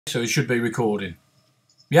So it should be recording.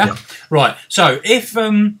 Yeah? Right. So if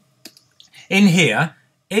in here,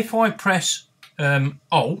 if I press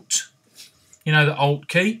Alt, you know the Alt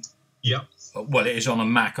key? Yeah. Well, it is on a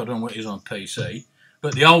Mac. I don't know what it is on a PC.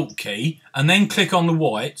 But the Alt key, and then click on the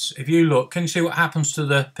whites. If you look, can you see what happens to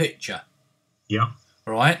the picture? Yeah.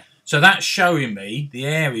 Right? So that's showing me the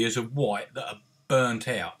areas of white that are burnt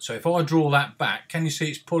out. So if I draw that back, can you see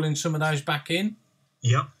it's pulling some of those back in?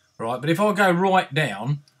 Yeah. Right, but if I go right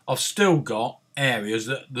down, I've still got areas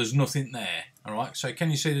that there's nothing there. All right, so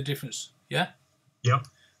can you see the difference? Yeah? Yeah.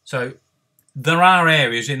 So there are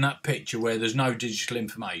areas in that picture where there's no digital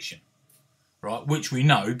information, right, which we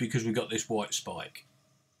know because we've got this white spike.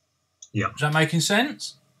 Yeah. Is that making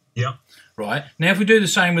sense? Yeah. Right, now if we do the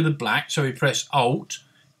same with the black, so we press Alt,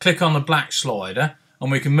 click on the black slider,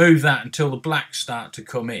 and we can move that until the blacks start to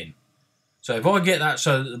come in. So if I get that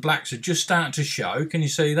so that the blacks are just starting to show, can you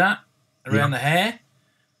see that around the hair?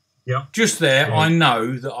 Yeah. Just there, Right. I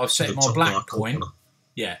know that I've set my black point. Corner.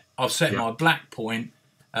 Yeah, I've set my black point,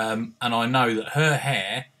 and I know that her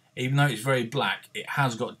hair, even though it's very black, it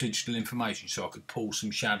has got digital information, so I could pull some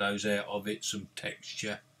shadows out of it, some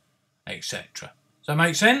texture, etc. Does that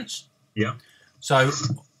make sense? Yeah. So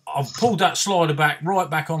I've pulled that slider back, right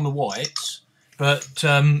back on the whites, but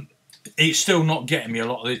it's still not getting me a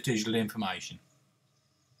lot of this digital information.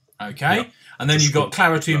 Okay? Yeah. And then Just you've got got-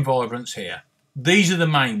 clarity and yeah. vibrance here. These are the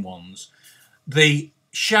main ones. The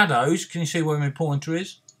shadows, can you see where my pointer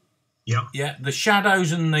is? Yeah. Yeah, the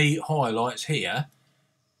shadows and the highlights here,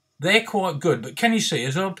 they're quite good. But can you see,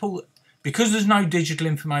 as I pull, because there's no digital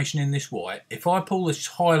information in this white, if I pull the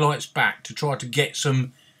highlights back to try to get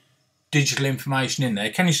some digital information in there,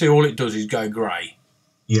 can you see all it does is go grey?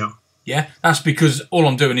 Yeah. Yeah, that's because all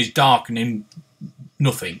I'm doing is darkening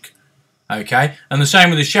nothing. Okay, and the same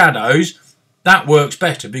with the shadows. That works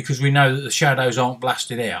better because we know that the shadows aren't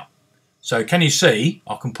blasted out. So can you see?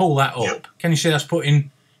 I can pull that up. Yeah. Can you see that's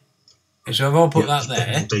putting? So if I put that just put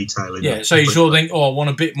there, more detail in yeah. there. So you sort of think, oh, I want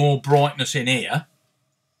a bit more brightness in here.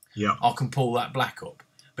 Yeah. I can pull that black up.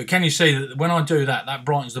 But can you see that when I do that, that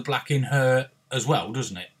brightens the black in her as well,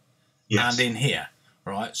 doesn't it? Yes. And in here,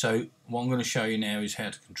 right? So what I'm going to show you now is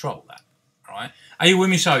how to control that. Right? Are you with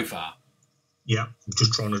me so far? Yeah. I'm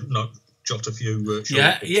just trying to jot a few. Short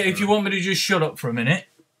Yeah. bits Yeah. If down. you want me to just shut up for a minute,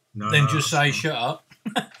 No, then no, just that's say fine. shut up.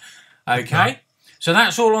 Okay. Okay. So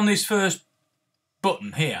that's all on this first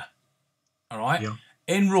button here. All right. Yeah.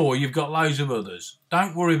 In RAW, you've got loads of others.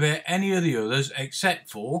 Don't worry about any of the others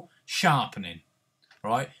except for sharpening.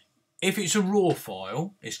 Right. If it's a RAW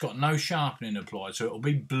file, it's got no sharpening applied, so it'll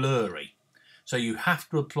be blurry. So you have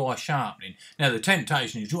to apply sharpening. Now the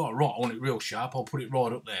temptation is, oh, right, I want it real sharp, I'll put it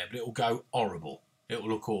right up there, but it'll go horrible. It'll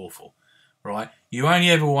look awful. Right? You only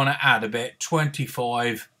ever want to add about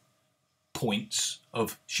 25 points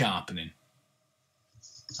of sharpening.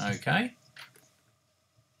 Okay?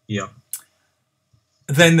 Yeah.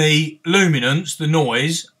 Then the luminance, the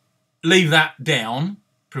noise, leave that down,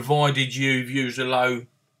 provided you've used a low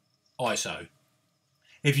ISO.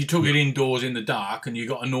 If you took it indoors in the dark and you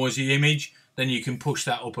got a noisy image, then you can push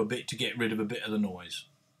that up a bit to get rid of a bit of the noise.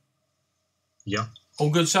 Yeah. All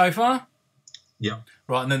good so far? Yeah.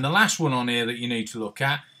 Right, and then the last one on here that you need to look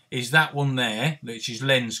at is that one there, which is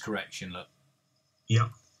lens correction. Look. Yeah.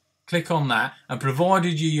 Click on that, and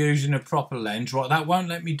provided you're using a proper lens, right, that won't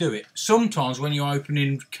let me do it. Sometimes when you open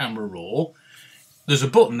in Camera Raw, there's a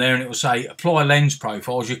button there and it will say apply lens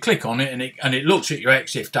profiles. You click on it and it looks at your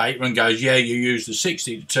EXIF data and goes, yeah, you use the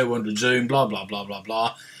 60 to 200 zoom, blah, blah, blah, blah,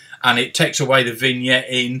 blah. And it takes away the vignette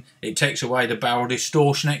in, it takes away the barrel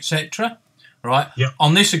distortion, etc. Right? Yeah.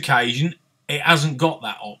 On this occasion, it hasn't got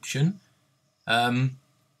that option.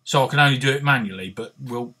 So I can only do it manually, but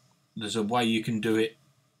there's a way you can do it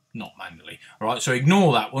not manually. All right, so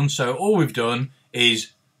ignore that one. So all we've done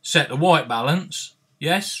is set the white balance,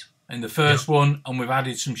 yes, in the first one, and we've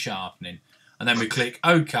added some sharpening. And then we click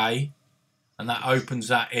OK, and that opens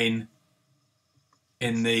that in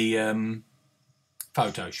the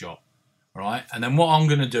Photoshop. Right, and then what I'm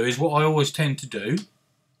going to do is what I always tend to do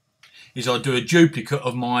is I do a duplicate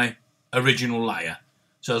of my original layer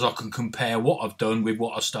so as I can compare what I've done with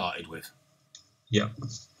what I started with. Yeah.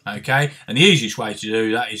 Okay, and the easiest way to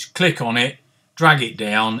do that is click on it, drag it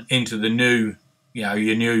down into the new,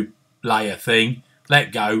 your new layer thing,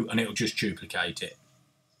 let go, and it'll just duplicate it.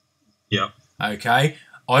 Yeah. Okay,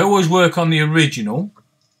 I always work on the original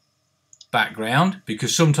background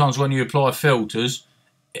because sometimes when you apply filters,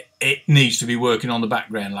 it needs to be working on the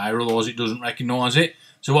background layer, otherwise it doesn't recognise it.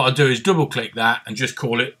 So what I do is double click that and just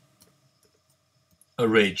call it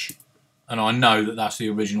Orig, and I know that that's the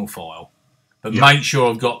original file. But Yeah. make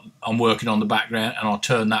sure I'm working on the background, and I'll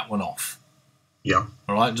turn that one off. Yeah.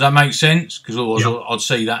 All right, does that make sense? Because otherwise Yeah. I'd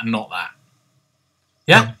see that and not that.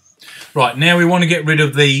 Yeah? Right, now we want to get rid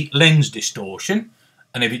of the lens distortion.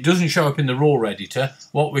 And if it doesn't show up in the RAW editor,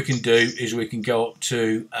 what we can do is we can go up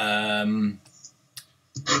to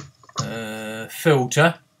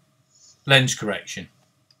filter, lens correction.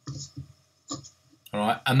 All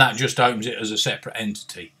right, and that just opens it as a separate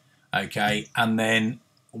entity. Okay, and then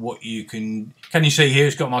what you can you see here?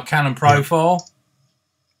 It's got my Canon profile,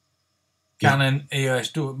 Canon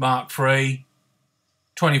EOS Mark III,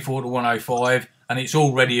 24-105, and it's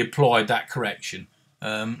already applied that correction.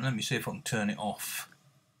 Let me see if I can turn it off.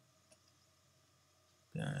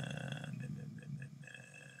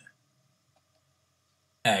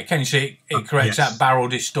 Can you see it corrects yes. that barrel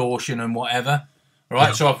distortion and whatever? Right,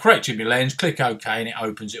 Yeah. so I've corrected my lens, click OK, and it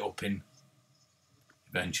opens it up in,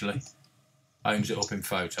 eventually, opens it up in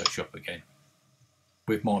Photoshop again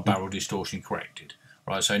with my barrel distortion corrected.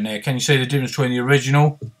 Right, so now can you see the difference between the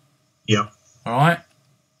original? Yeah. All right.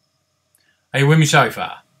 Are you with me so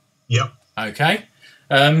far? Yeah. Okay.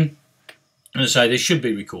 As I say, this should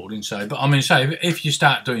be recording. So, but I mean, say if you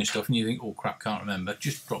start doing stuff and you think, "Oh crap, can't remember,"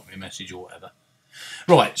 just drop me a message or whatever.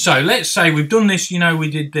 Right. So let's say we've done this. You know, we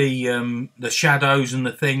did the shadows and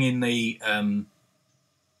the thing in the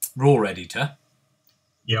RAW editor.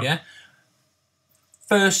 Yeah. Yeah.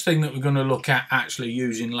 First thing that we're going to look at actually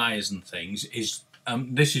using layers and things is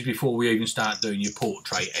this is before we even start doing your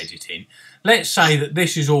portrait editing. Let's say that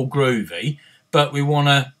this is all groovy, but we want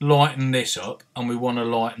to lighten this up and we want to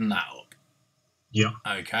lighten that up. Yeah.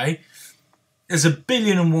 Okay. There's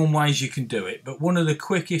 1,000,001 ways you can do it, but one of the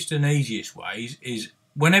quickest and easiest ways is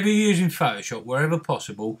whenever you're using Photoshop, wherever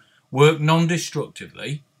possible, work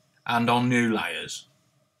non-destructively and on new layers.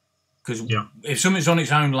 Because if something's on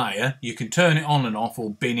its own layer, you can turn it on and off or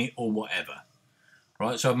bin it or whatever.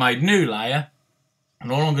 Right, so I've made new layer,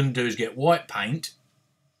 and all I'm going to do is get white paint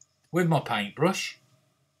with my paintbrush.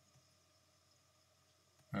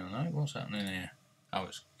 I don't know, what's happening here? Oh,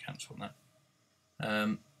 it's cancelled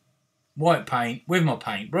that. White paint with my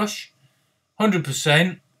paintbrush,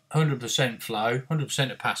 100%, 100% flow,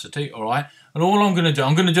 100% opacity, all right? And all I'm going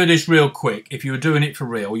to do this real quick. If you were doing it for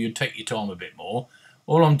real, you'd take your time a bit more.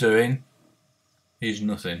 All I'm doing is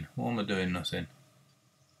nothing. What am I doing? Nothing.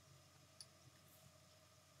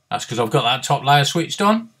 That's because I've got that top layer switched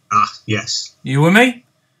on. Ah, yes. You with me?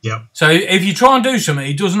 Yeah. So if you try and do something,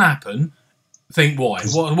 it doesn't happen, think why?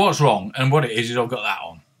 What's wrong? And what it is I've got that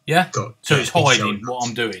on. Yeah? So it's hiding what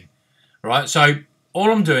I'm doing. Right? So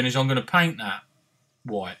all I'm doing is I'm going to paint that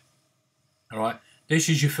white. All right? This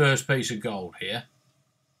is your first piece of gold here.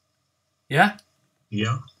 Yeah?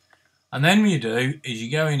 Yeah. And then what you do is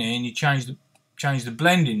you go in here and you change the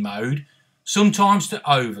blending mode, sometimes to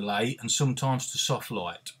overlay and sometimes to soft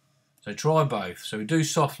light. So try both. So we do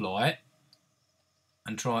soft light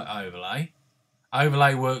and try overlay.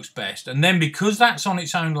 Overlay works best. And then because that's on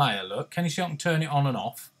its own layer, look, can you see I can turn it on and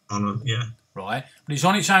off? Yeah. Right, but it's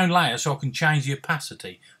on its own layer, so I can change the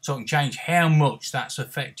opacity. So I can change how much that's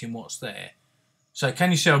affecting what's there. So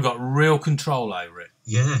can you see I've got real control over it?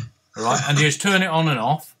 Yeah. Right, and you just turn it on and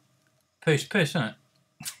off. Piss, isn't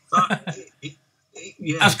it?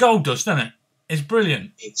 Yeah. That's gold dust, isn't it? It's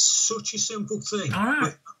brilliant. It's such a simple thing. All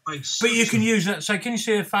right. But you can use that. So can you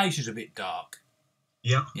see her face is a bit dark?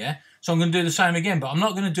 Yeah. Yeah. So I'm going to do the same again, but I'm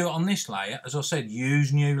not going to do it on this layer. As I said,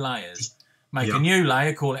 use new layers. Make a new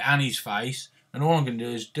layer, call it Annie's face, and all I'm going to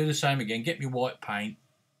do is do the same again. Get me white paint,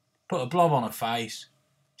 put a blob on her face,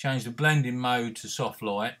 change the blending mode to soft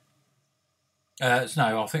light.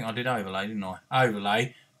 No, I think I did overlay, didn't I?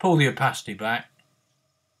 Overlay. Pull the opacity back.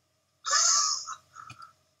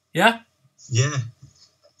 Yeah? Yeah.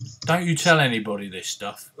 Don't you tell anybody this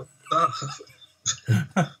stuff.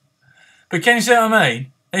 But can you see what I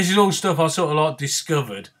mean? This is all stuff I sort of like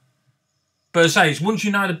discovered. But as I say, it's once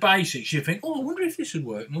you know the basics, you think, oh, I wonder if this would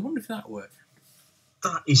work, and I wonder if that would work.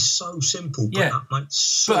 That is so simple, but yeah. that makes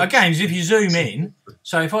so But again, if you zoom in,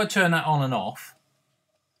 so if I turn that on and off,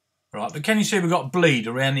 right, but can you see we've got bleed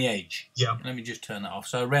around the edge? Yeah. Let me just turn that off.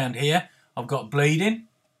 So around here, I've got bleeding.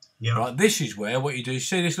 Yeah. Right, this is where what you do, you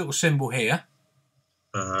see this little symbol here?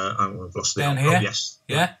 I've lost it. Down here? Oh, yes.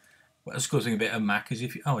 Yeah? Well, that's the good thing about a Mac is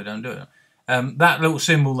if you... Oh, we don't do it. That little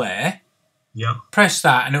symbol there. Yeah. Press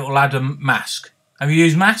that and it will add a mask. Have you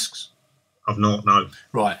used masks? I've not, no.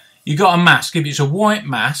 Right. You got a mask. If it's a white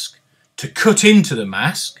mask, to cut into the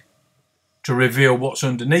mask, to reveal what's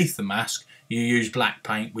underneath the mask, you use black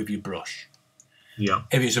paint with your brush. Yeah.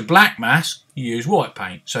 If it's a black mask, you use white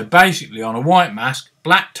paint. So basically on a white mask,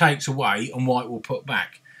 black takes away and white will put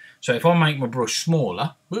back. So if I make my brush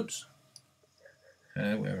smaller, whoops,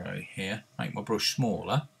 where are we? Here. Make my brush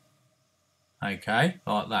smaller. Okay,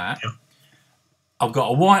 like that. Yeah. I've got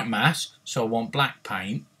a white mask, so I want black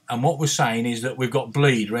paint. And what we're saying is that we've got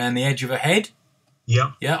bleed around the edge of her head.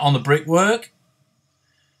 Yeah. Yeah, on the brickwork.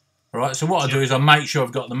 All right, so what I do is I make sure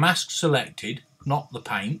I've got the mask selected, not the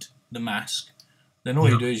paint, the mask. Then all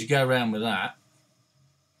you do is you go around with that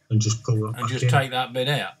and just pull it and just take that bit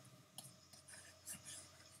out.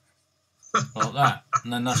 Like that.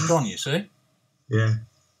 And then that's gone, you see? Yeah.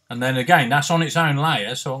 And then again, that's on its own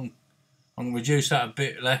layer, so I'm going to reduce that a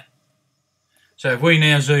bit there. So if we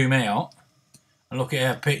now zoom out and look at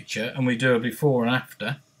our picture and we do a before and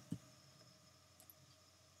after.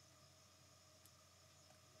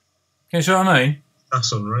 Can you see what I mean?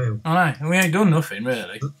 That's unreal. I know, we ain't done nothing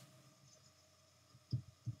really.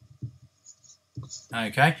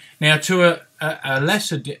 Okay, now to a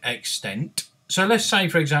lesser extent, so let's say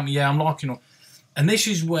for example, yeah, I'm liking, and this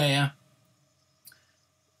is where,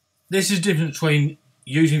 this is the difference between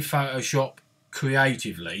using Photoshop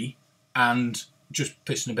creatively and just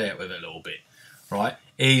pissing about with it a little bit, right?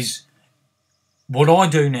 Is what I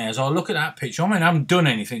do now is I look at that picture, I mean I haven't done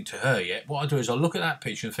anything to her yet, what I do is I look at that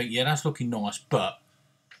picture and think, yeah, that's looking nice, but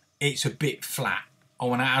it's a bit flat. I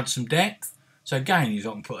want to add some depth. So again, I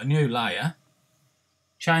can put a new layer,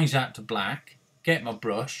 change that to black, get my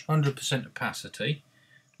brush, 100% opacity,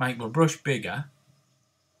 make my brush bigger,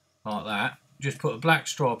 like that. Just put a black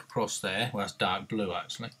stripe across there. Well, that's dark blue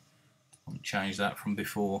actually. I'll change that from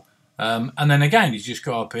before. And then again, you just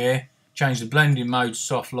go up here, change the blending mode to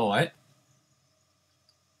soft light.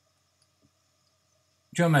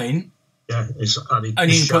 Do you know what I mean? Yeah, it's added.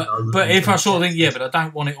 And you can put, but if I sort of think, yeah, but I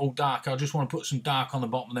don't want it all dark, I just want to put some dark on the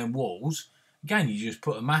bottom of them walls. Again, you just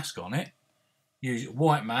put a mask on it. Use a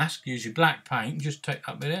white mask, use your black paint, and just take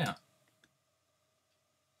that bit out.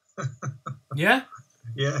 Yeah?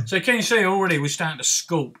 Yeah. So can you see already we're starting to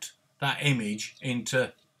sculpt that image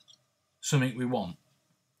into something we want?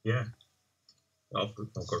 Yeah. I've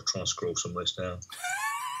got to try and scroll some of this down.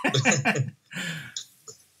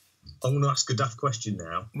 I'm going to ask a daft question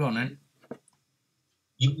now. Go on then.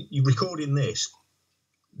 You're recording this.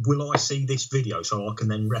 Will I see this video so I can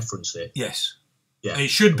then reference it? Yes. Yeah. It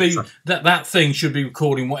should be, that thing should be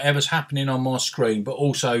recording whatever's happening on my screen, but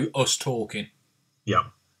also us talking. Yeah.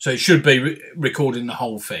 So it should be recording the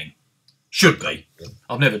whole thing. Should be. Yeah.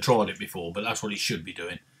 I've never tried it before, but that's what it should be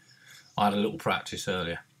doing. I had a little practice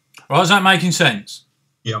earlier. Right, is that making sense?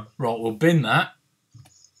 Yeah. Right, we'll bin that.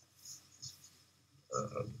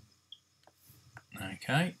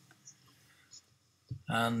 Okay.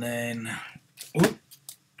 And then, oh,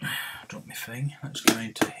 drop my thing. Let's go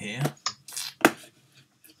into here.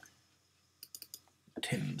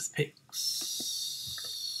 Tim's Picks.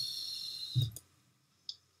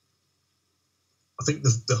 I think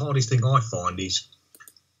the hardest thing I find is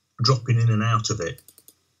dropping in and out of it.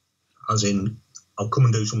 As in, I'll come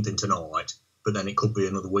and do something tonight, but then it could be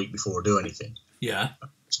another week before I do anything. Yeah.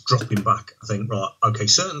 It's dropping back. I think, right, okay,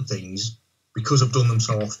 certain things, because I've done them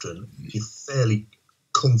so often, you're fairly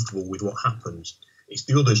comfortable with what happens. It's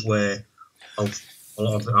the others where I'll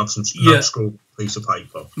have some scroll piece of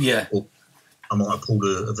paper. Yeah. Or I might have pulled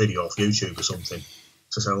a video off YouTube or something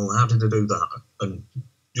to say, well, how did I do that? And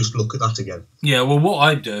just look at that again. Yeah, well, what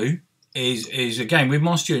I do is again, with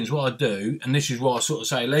my students, what I do, and this is what I sort of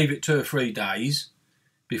say, leave it 2 or 3 days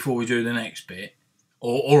before we do the next bit,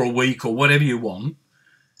 or a week, or whatever you want.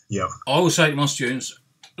 Yeah. I always say to my students,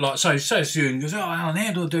 like, say a student goes, oh, Alan,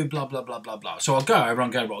 how do I do blah, blah, blah, blah, blah. So I'll go over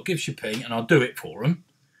and go, right, I'll give you a ping, and I'll do it for them,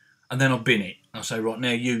 and then I'll bin it. I'll say, right,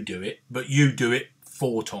 now you do it, but you do it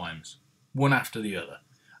 4 times, one after the other.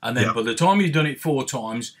 And then by the time you've done it 4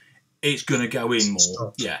 times, it's going to go in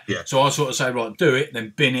more. Yeah. So I sort of say, right, do it,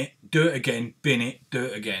 then bin it, do it again, bin it, do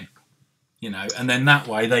it again. You know, and then that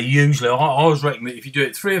way they usually, I always reckon that if you do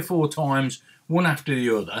it 3 or 4 times, one after the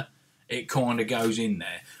other, it kind of goes in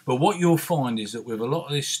there. But what you'll find is that with a lot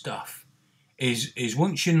of this stuff is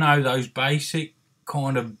once you know those basic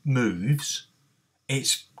kind of moves,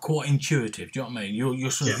 it's quite intuitive. Do you know what I mean? You're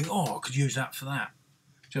sort of think, oh, I could use that for that.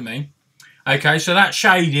 Do you know what I mean? Okay, so that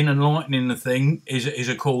shading and lightening the thing is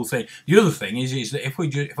a cool thing. The other thing is that if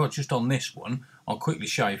I just on this one, I'll quickly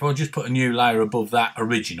show you. If I just put a new layer above that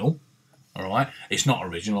original, all right, it's not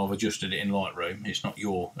original. I've adjusted it in Lightroom. It's not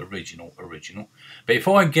your original. But if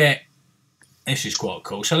I get, this is quite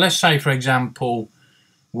cool. So let's say, for example,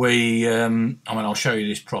 we, I mean, I'll show you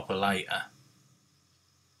this proper later.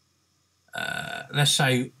 Let's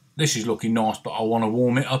say this is looking nice, but I want to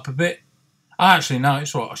warm it up a bit. Actually, no,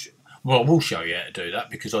 it's all right. Well, I will show you how to do that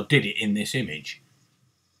because I did it in this image.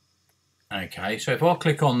 Okay, so if I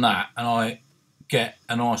click on that and I get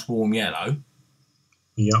a nice warm yellow,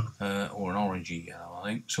 Yeah. Or an orangey yellow, I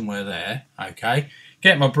think, somewhere there. Okay,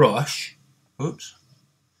 get my brush. Oops.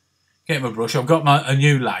 Get my brush. I've got a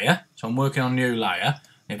new layer, so I'm working on a new layer.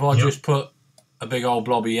 If I just put a big old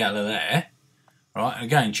blob of yellow there, right, and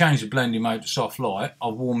again, change the blending mode to soft light,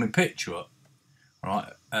 I'll warm my picture up,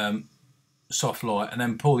 right, soft light, and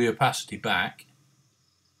then pull the opacity back.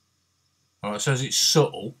 All right, so it's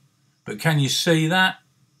subtle, but can you see that?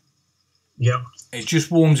 Yeah. It just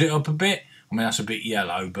warms it up a bit. I mean, that's a bit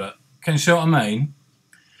yellow, but can you see what I mean?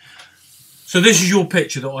 So this is your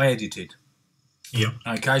picture that I edited. Yeah.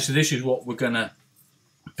 Okay, so this is what we're going to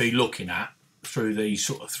be looking at through these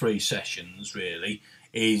sort of 3 sessions, really,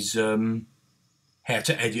 is how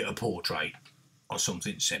to edit a portrait or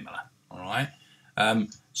something similar, all right?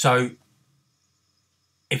 So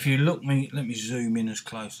if you look let me zoom in as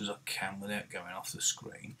close as I can without going off the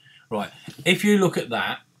screen. Right, if you look at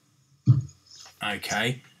that,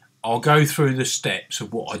 okay, I'll go through the steps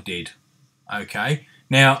of what I did, okay?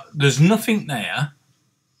 Now, there's nothing there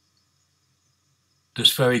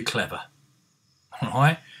that's very clever, all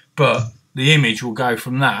right? But the image will go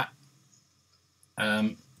from that.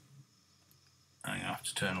 I have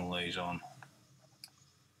to turn all these on.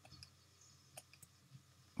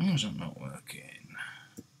 Why is it not working?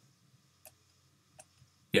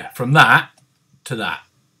 Yeah, from that to that.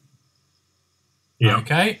 Yeah.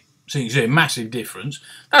 Okay, so you can see a massive difference.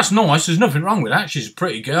 That's nice. There's nothing wrong with that. She's a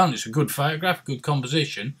pretty girl, and it's a good photograph, good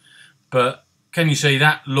composition. But can you see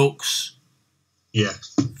that looks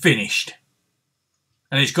finished?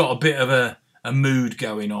 And it's got a bit of a mood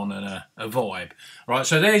going on and a vibe. Right,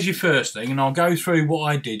 so there's your first thing, and I'll go through what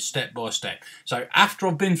I did step by step. So after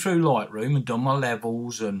I've been through Lightroom and done my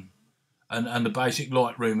levels and the basic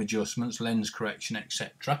Lightroom adjustments, lens correction,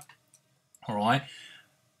 etc. All right,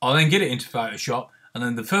 I'll then get it into Photoshop, and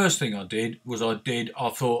then the first thing I did was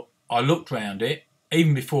I looked around it,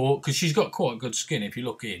 even before, because she's got quite good skin if you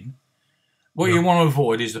look in. What you want to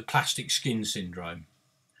avoid is the plastic skin syndrome.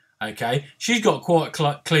 Okay, she's got quite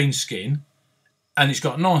clean skin, and it's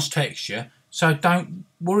got nice texture, so don't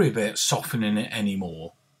worry about softening it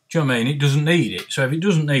anymore. Do you know what I mean? It doesn't need it, so if it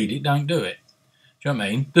doesn't need it, don't do it. Do you know what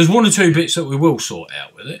I mean? There's 1 or 2 bits that we will sort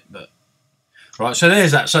out with it, but... Right, so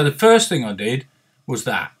there's that. So the first thing I did was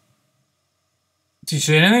that. Did you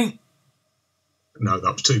see anything? No,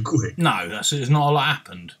 that was too quick. No, there's not a lot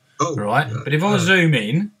happened. Oh, right? Yeah. But if I zoom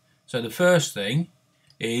in, so the first thing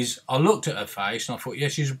is I looked at her face and I thought, yeah,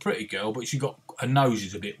 she's a pretty girl, but her nose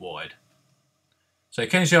is a bit wide. So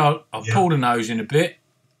can you see I've pulled her nose in a bit,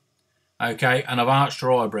 okay, and I've arched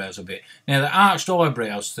her eyebrows a bit. Now, the arched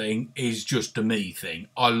eyebrows thing is just a me thing.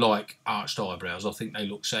 I like arched eyebrows. I think they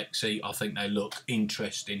look sexy. I think they look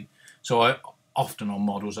interesting. So I often on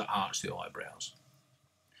models that arch the eyebrows.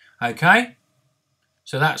 Okay,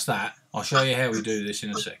 so that's that. I'll show you how we do this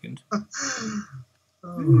in a second.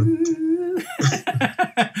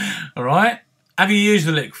 All right. Have you used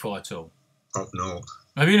the liquify tool? I've not.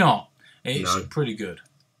 Have you not? It's pretty good.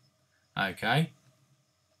 Okay.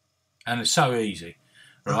 And it's so easy.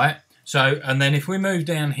 Right. So, and then if we move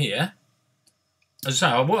down here, as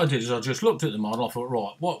I say, what I did is I just looked at the model. I thought,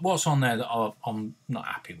 right, what's on there that I'm not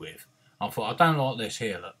happy with? I thought, I don't like this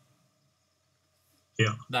here, look.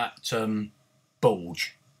 Yeah. That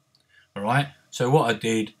bulge. All right. So what I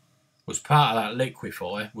did was part of that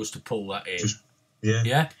liquify was to pull that in.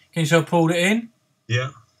 Yeah. Can you see I pulled it in?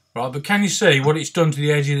 Yeah. Right, but can you see what it's done to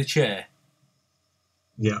the edge of the chair?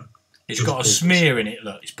 Yeah. It's got a smear in it,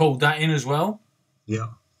 look. It's pulled that in as well. Yeah.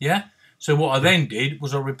 Yeah? So what I then did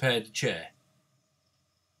was I repaired the chair.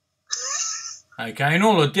 Okay, and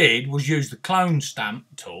all I did was use the clone stamp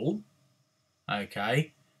tool,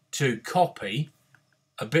 okay, to copy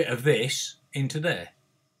a bit of this into there.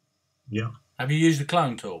 Yeah. Have you used the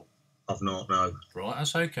clone tool? I've not, no. Right,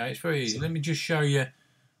 that's okay. It's very easy. Let me just show you.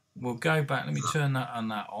 We'll go back. Let me turn that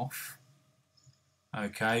and that off.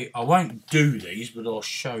 Okay, I won't do these, but I'll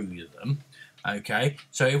show you them. Okay,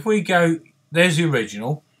 so if we go, there's the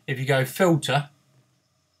original. If you go filter,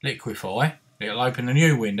 liquify, it'll open a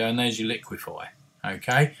new window, and there's your liquify.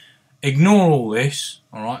 Okay, ignore all this.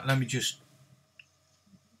 All right, let me just.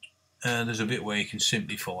 There's a bit where you can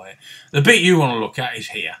simplify it. The bit you want to look at is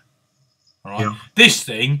here. All right, this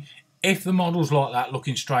thing, if the model's like that,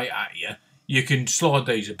 looking straight at you, you can slide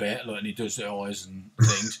these a bit, look, and it does the eyes and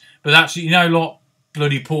things. But that's, you know, like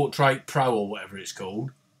bloody Portrait Pro or whatever it's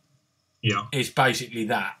called. Yeah. It's basically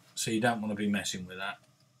that. So you don't want to be messing with that.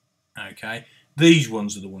 Okay. These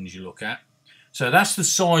ones are the ones you look at. So that's the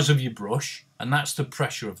size of your brush, and that's the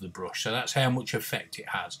pressure of the brush. So that's how much effect it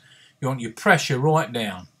has. You want your pressure right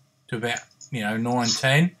down to about, 9,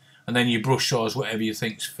 10, and then your brush size, whatever you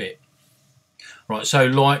think's fit. Right, so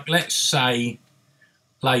like, let's say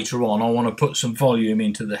later on I want to put some volume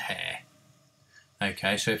into the hair.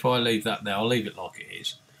 Okay, so if I leave that there, I'll leave it like it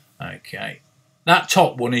is. Okay, that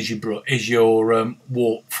top one is your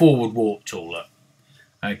forward warp tool.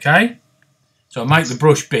 Okay, so I make the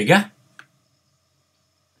brush bigger,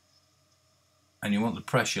 and you want the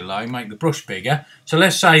pressure low. Make the brush bigger. So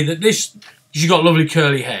let's say that this, she's got lovely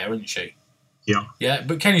curly hair, hasn't she? Yeah. Yeah,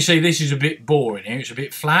 but can you see this is a bit boring here? It's a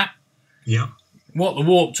bit flat. Yeah. What the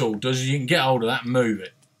warp tool does is you can get hold of that and move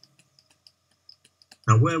it.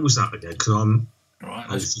 Now, where was that again? Because Right,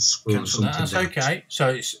 I was just cancel that. That's down. okay. So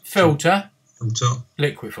it's filter, Filter,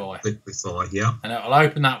 liquify, yeah. and it'll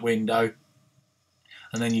open that window,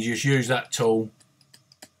 and then you just use that tool.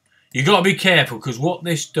 You've got to be careful because what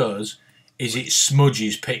this does is it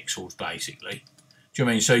smudges pixels basically. Do you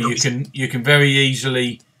know what I mean? So you can very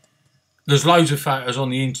easily. There's loads of photos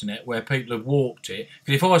on the internet where people have warped it.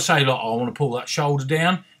 Because if I say, like, oh, I want to pull that shoulder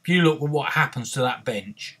down, if you look at what happens to that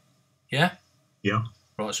bench, yeah? Yeah.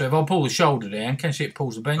 Right, so if I pull the shoulder down, can you see it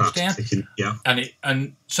pulls the bench down? Yeah.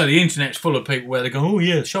 And so the internet's full of people where they go, oh,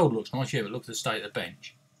 yeah, the shoulder looks nice, yeah, but look at the state of the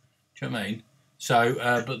bench. Do you know what I mean?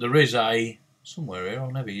 So, but there is somewhere here,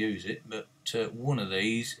 I'll never use it, but one of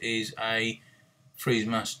these is a freeze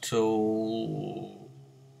mask tool.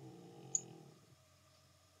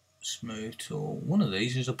 Smooth tool. One of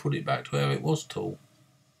these is a put it back to where it was tool.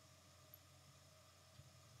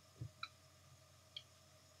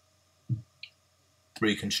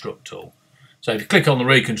 Reconstruct tool. So if you click on the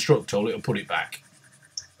reconstruct tool, it'll put it back.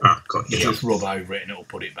 Ah, got you. You just rub over it and it'll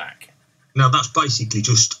put it back. Now that's basically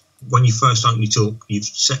just when you first open it up, you've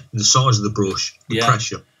set the size of the brush, the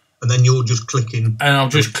pressure, and then you're just clicking. And I'll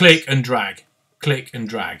just click and drag, click and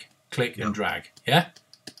drag, click and drag. Yeah.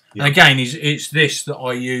 And again, it's this that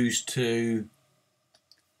I use to.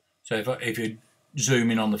 So if you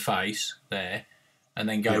zoom in on the face there, and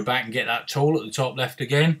then go back and get that tool at the top left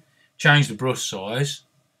again, change the brush size,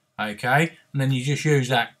 okay, and then you just use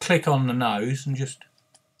that. Click on the nose and just.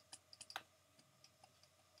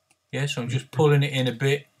 Yeah, so I'm just pulling it in a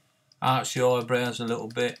bit, arch the eyebrows a little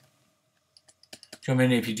bit. Do you know what I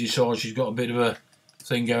mean? If you decide she's got a bit of a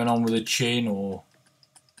thing going on with her chin, or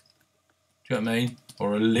do you know what I mean?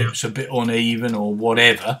 Or her lips a bit uneven or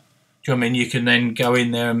whatever. Do you know what I mean? You can then go in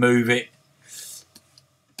there and move it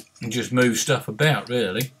and just move stuff about,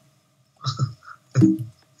 really.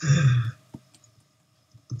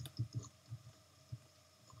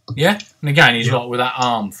 Yeah? And again, it's like with that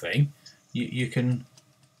arm thing, you can...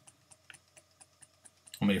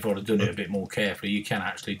 I mean, if I'd have done it a bit more carefully, you can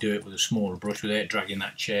actually do it with a smaller brush without dragging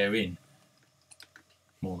that chair in.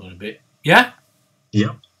 More than a bit. Yeah?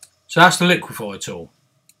 Yeah. So that's the liquify tool,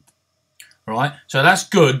 right? So that's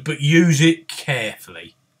good, but use it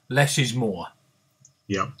carefully. Less is more.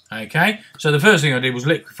 Yeah. Okay. So the first thing I did was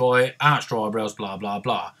liquify it, arched eyebrows, blah blah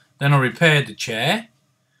blah. Then I repaired the chair,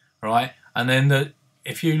 right? And then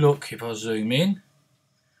if you look, if I zoom in,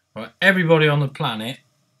 right, everybody on the planet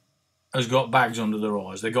has got bags under their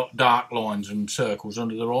eyes. They've got dark lines and circles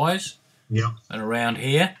under their eyes. Yeah. And around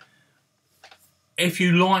here. If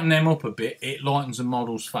you lighten them up a bit, it lightens the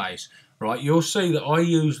model's face, right? You'll see that I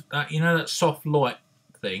use that, you know, that soft light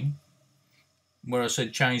thing where I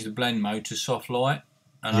said change the blend mode to soft light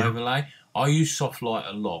and overlay. I use soft light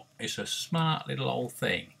a lot. It's a smart little old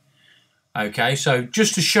thing. Okay, so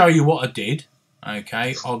just to show you what I did,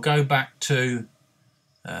 okay, I'll go back to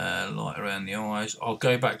light around the eyes. I'll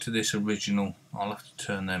go back to this original. I'll have to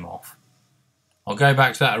turn them off. I'll go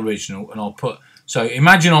back to that original and I'll put, so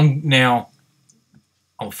imagine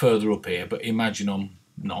I'm further up here, but imagine I'm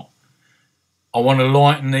not. I want to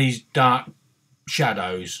lighten these dark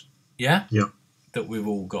shadows, yeah? Yeah. That we've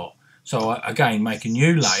all got. So again, make a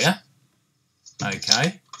new layer,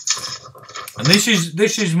 okay? And this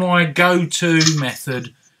is my go-to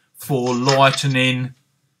method for lightening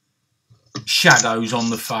shadows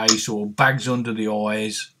on the face or bags under the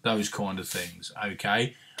eyes, those kind of things,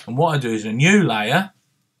 okay? And what I do is a new layer,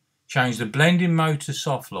 change the blending mode to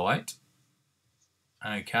soft light.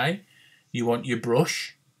 Okay, you want your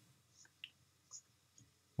brush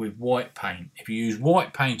with white paint. If you use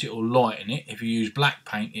white paint, it will lighten it. If you use black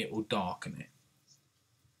paint, it will darken it.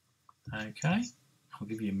 Okay, I'll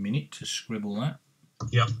give you a minute to scribble that.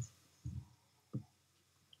 Yeah.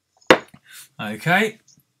 Okay,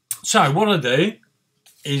 so what I do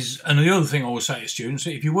is, and the other thing I will say to students,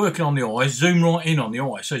 if you're working on the eyes, zoom right in on the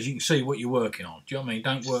eye so you can see what you're working on. Do you know what I mean?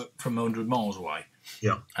 Don't work from 100 miles away.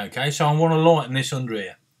 Yeah. Okay, so I want to lighten this under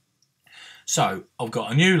here. So I've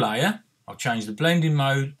got a new layer. I've changed the blending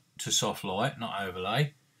mode to soft light, not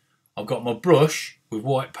overlay. I've got my brush with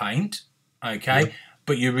white paint. Okay,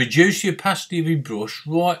 but you reduce the opacity of your brush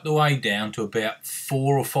right the way down to about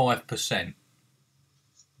 4 or 5%.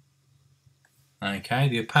 Okay,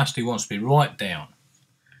 the opacity wants to be right down.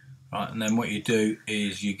 Right, and then what you do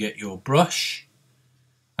is you get your brush,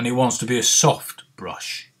 and it wants to be a soft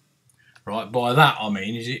brush. Right, by that I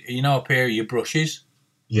mean, is it, you know up here are your brushes?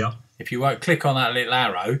 Yeah. If you won't click on that little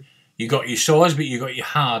arrow, you got your size, but you got your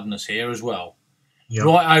hardness here as well. Yeah.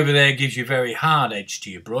 Right over there gives you a very hard edge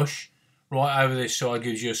to your brush. Right over this side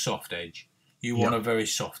gives you a soft edge. You want a very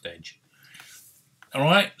soft edge.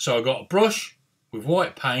 Alright, so I've got a brush with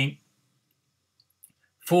white paint,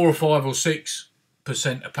 4 or 5 or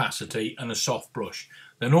 6% opacity, and a soft brush.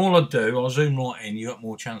 Then all I do, I'll zoom right in, you got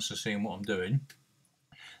more chance of seeing what I'm doing.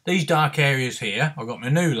 These dark areas here, I've got my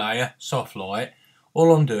new layer, soft light.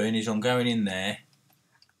 All I'm doing is I'm going in there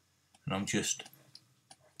and I'm just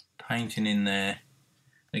painting in there.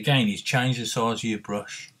 Again, is change the size of your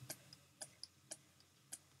brush.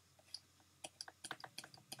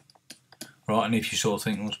 Right, and if you sort of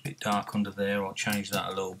think, oh, it's a bit dark under there, I'll change that a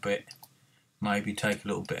little bit. Maybe take a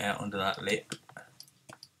little bit out under that lip.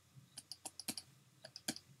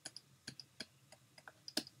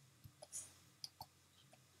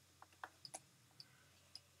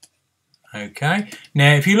 Okay,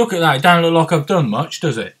 now if you look at that, it don't look like I've done much,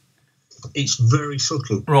 does it? It's very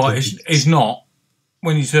subtle. Right, it's not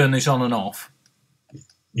when you turn this on and off.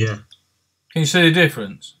 Yeah. Can you see the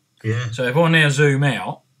difference? Yeah. So if I now zoom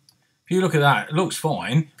out, if you look at that, it looks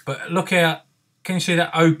fine, but look how, can you see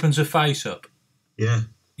that opens a face up? Yeah.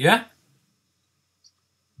 Yeah?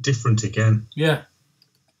 Different again. Yeah.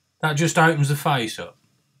 That just opens the face up.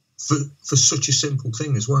 For such a simple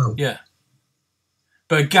thing as well. Yeah.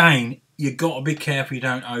 But again, you've got to be careful you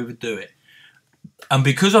don't overdo it. And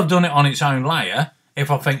because I've done it on its own layer,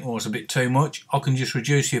 if I think, oh, it's a bit too much, I can just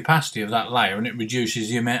reduce the opacity of that layer and it reduces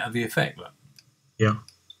the amount of the effect. Look. Yeah.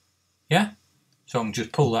 Yeah? So I can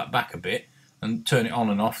just pull that back a bit and turn it on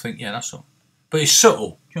and off, think, yeah, that's all. But it's subtle. Do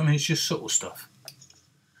you know what I mean? It's just subtle stuff.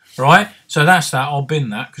 Right? So that's that. I'll bin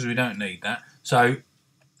that because we don't need that. So,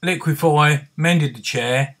 liquify, mended the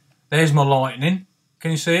chair. There's my lightning.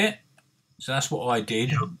 Can you see it? So that's what I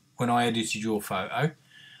did when I edited your photo.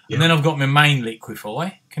 And then I've got my main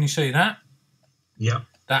liquify. Can you see that? Yeah.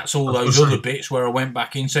 That's all those other bits where I went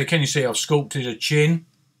back in. So can you see I've sculpted her chin?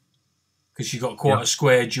 Because she's got quite a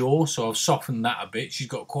square jaw. So I've softened that a bit. She's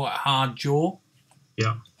got quite a hard jaw.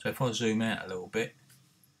 Yeah. So if I zoom out a little bit.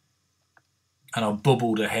 And I've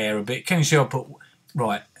bubbled her hair a bit. Can you see I put...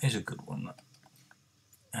 Right, here's a good one.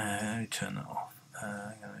 Let me turn that off.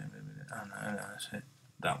 Oh, no, that's it.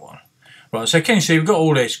 That one. Right, so can you see we've got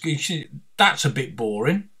all this. That's a bit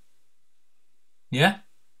boring. Yeah?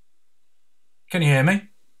 Can you hear me?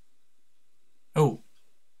 Oh.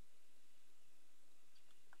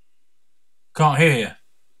 Can't hear you.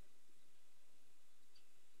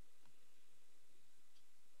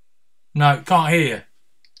 No, can't hear you.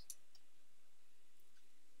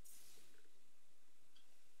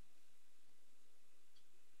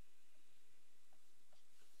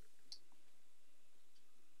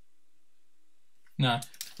 No.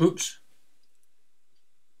 Oops.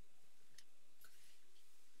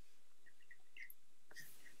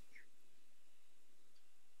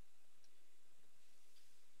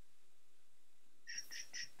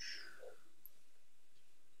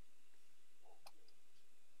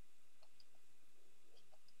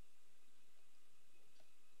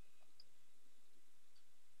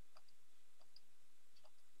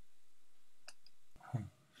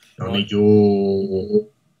 I need your...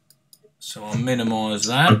 So I'll minimise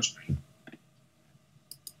that.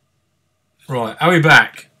 Right, are we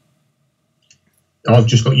back? I've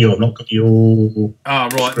just got you, I've not got your... Ah,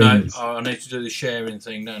 right, screens. no. Oh, I need to do the sharing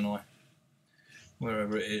thing, don't I?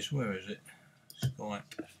 Wherever it is. Where is it? Skype.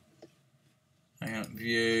 Hang on.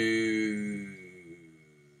 View.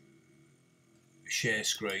 Share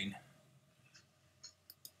screen.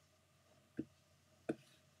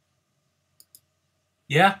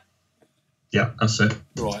 Yeah? Yeah, that's it.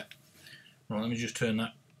 Right. Right, let me just turn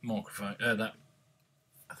that microphone, that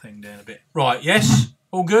thing down a bit. Right, yes?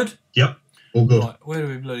 All good? Yep, all good. Right, where do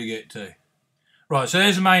we bloody get to? Right, so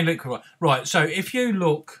there's the main liquid. Right, so if you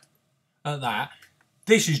look at that,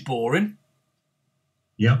 this is boring.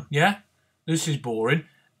 Yeah. Yeah? This is boring.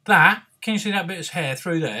 That, can you see that bit of hair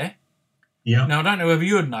through there? Yeah. Now, I don't know whether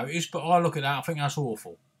you would notice, but I look at that, I think that's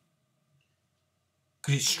awful.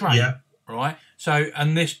 Because it's straight, right? So,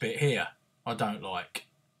 and this bit here, I don't like.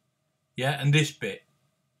 Yeah, and this bit.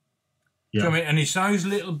 Yeah. Do you know what I mean? And it's those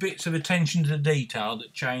little bits of attention to detail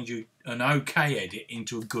that change an okay edit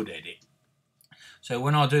into a good edit. So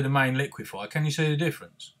when I do the main liquify, can you see the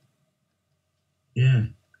difference? Yeah.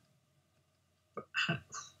 But I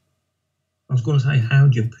was going to say, how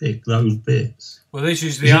do you pick those bits? Well, this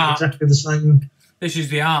is the Is it art. exactly the same? This is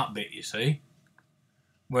the art bit, you see.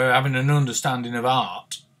 We're having an understanding of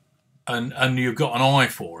art, and you've got an eye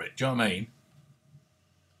for it. Do you know what I mean?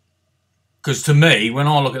 Because to me, when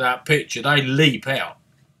I look at that picture, they leap out.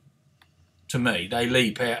 To me, they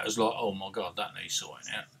leap out as like, oh my God, that needs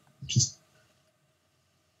sorting out. Just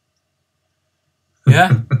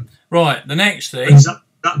Yeah. Right. The next thing. is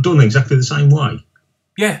that done exactly the same way?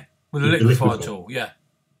 Yeah, with a The liquefier liquefier. tool. Yeah.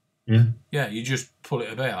 Yeah. Yeah. You just pull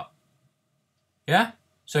it about. Yeah.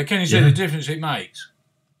 So can you see Yeah. the difference it makes?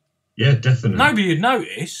 Yeah, definitely. Nobody'd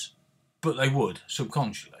notice, but they would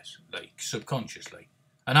subconsciously.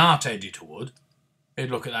 An art editor would. He'd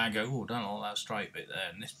look at that and go, oh, don't like that straight bit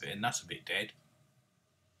there and this bit, and that's a bit dead.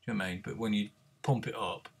 Do you know what I mean? But when you pump it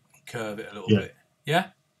up, curve it a little bit,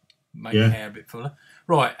 yeah? Make your hair a bit fuller.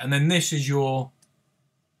 Right, and then this is your...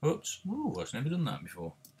 Oops. Ooh, I've never done that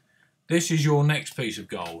before. This is your next piece of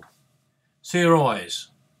gold. See her eyes?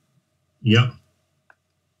 Yep.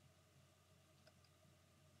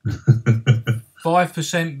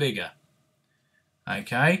 5% bigger.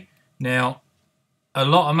 Okay? Now, a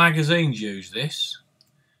lot of magazines use this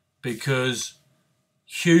because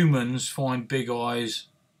humans find big eyes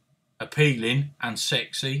appealing and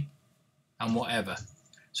sexy and whatever.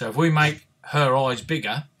 So if we make her eyes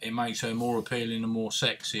bigger, it makes her more appealing and more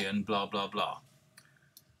sexy and blah, blah, blah.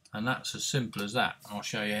 And that's as simple as that. And I'll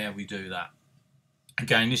show you how we do that.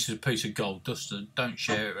 Again, this is a piece of gold dust, so don't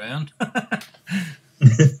share it around.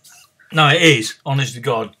 No, it is, honest to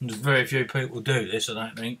God. There's very few people do this, I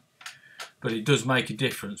don't think. But it does make a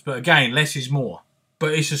difference. But again, less is more.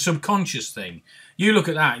 But it's a subconscious thing. You look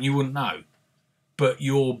at that and you wouldn't know. But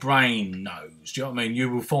your brain knows. Do you know what I mean? You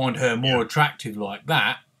will find her more attractive like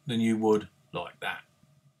that than you would like that.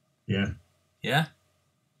 Yeah. Yeah?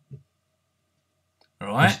 All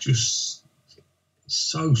right? It's just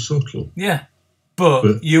so subtle. Yeah.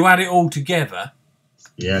 But you add it all together.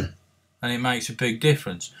 Yeah. And it makes a big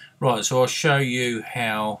difference. Right, so I'll show you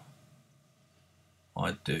how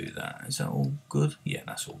I do that. Is that all good? Yeah,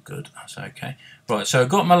 that's all good. That's okay. Right, so I've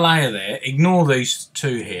got my layer there. Ignore these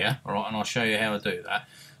two here, all right, and I'll show you how I do that.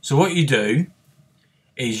 So what you do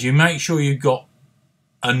is you make sure you've got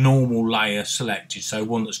a normal layer selected, so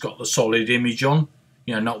one that's got the solid image on,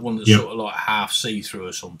 you know, not one that's sort of like half see-through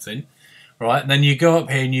or something. Right, and then you go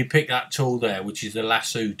up here and you pick that tool there, which is the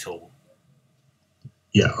lasso tool.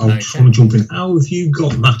 Yeah, I'm trying to jump in. How have you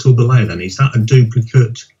got that other layer then? Is that a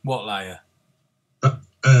duplicate? What layer? That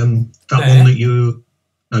one that you...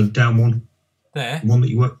 No, down one. There? The one that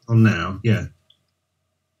you work on now, yeah.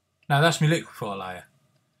 No, that's my liquefier layer.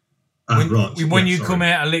 Right. When you come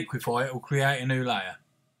out of liquefy, it will create a new layer.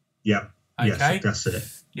 Yeah. Okay. Yes, that's it.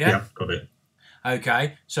 Yeah, got it.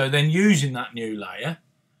 Okay, so then using that new layer,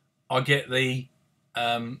 I get the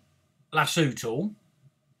lasso tool.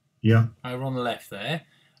 Yeah. Over on the left there.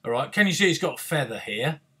 All right. Can you see it's got a feather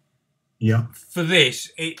here? Yeah. For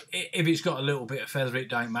this, if it's got a little bit of feather, it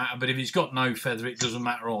don't matter. But if it's got no feather, it doesn't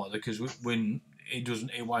matter either, because when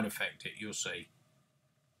it won't affect it. You'll see.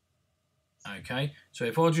 Okay. So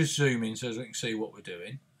if I just zoom in so we can see what we're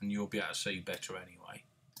doing, and you'll be able to see better anyway.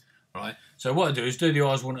 Right. So what I do is do the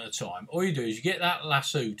eyes one at a time. All you do is you get that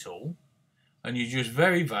lasso tool, and you just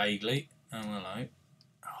very vaguely. Oh hello.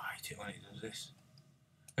 Oh, I hate it when it does this.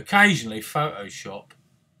 Occasionally, Photoshop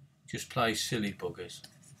just plays silly buggers.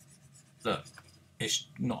 Look, it's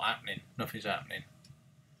not happening. Nothing's happening.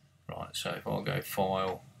 Right, so if I go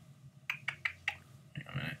File, hang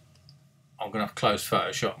on a minute. I'm going to have to close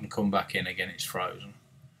Photoshop and come back in again. It's frozen.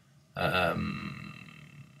 Yeah,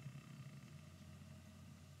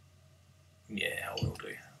 I will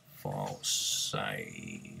do. File,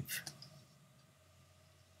 save.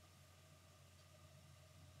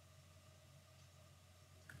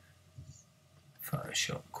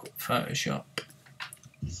 Photoshop, quit Photoshop.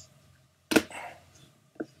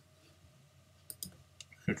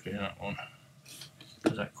 Should be that one.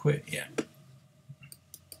 Does that quit? Yeah.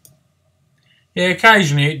 Yeah,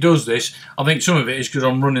 occasionally it does this. I think some of it is because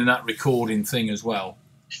I'm running that recording thing as well.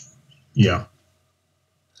 Yeah.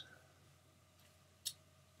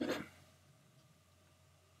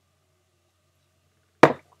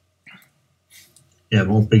 Yeah,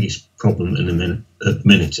 my biggest problem at the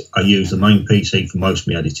minute, I use the main PC for most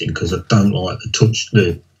of my editing because I don't like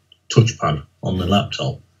the touchpad on the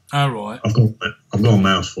laptop. Oh right. I've got a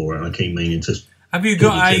mouse for it, and I keep meaning to. Have you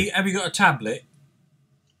got a tablet?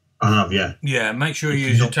 I have, yeah. Yeah, make sure you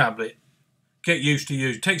use a tablet. Get used to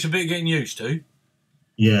use. It takes a bit getting used to.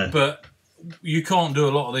 Yeah. But you can't do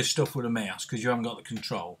a lot of this stuff with a mouse because you haven't got the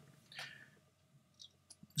control.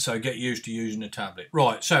 So get used to using a tablet.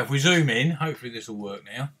 Right, so if we zoom in, hopefully this will work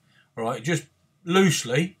now. All right, just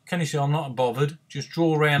loosely, can you see I'm not bothered? Just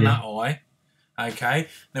draw around that eye. Okay,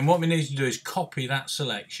 then what we need to do is copy that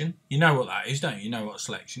selection. You know what that is, don't you? You know what a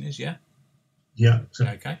selection is, yeah? Yeah.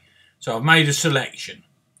 Okay, so I've made a selection.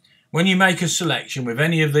 When you make a selection with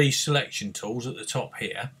any of these selection tools at the top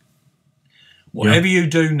here, whatever you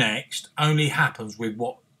do next only happens with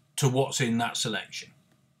what's in that selection.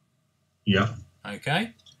 Yeah.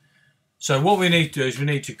 Okay, so what we need to do is we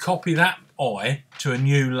need to copy that eye to a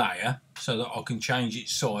new layer so that I can change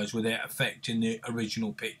its size without affecting the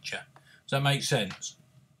original picture. Does that make sense?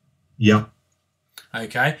 Yeah.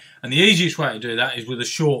 Okay, and the easiest way to do that is with a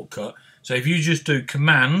shortcut. So if you just do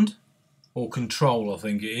Command or Control, I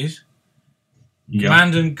think it is. Yeah.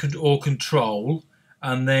 Command or Control,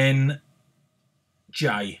 and then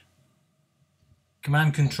J.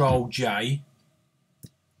 Command Control J,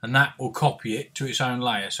 and that will copy it to its own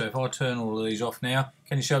layer. So if I turn all of these off now,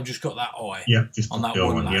 can you see I've just got that eye just on that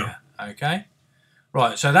one one layer? Yeah. Okay,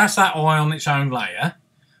 right. So that's that eye on its own layer.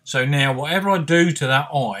 So now whatever I do to that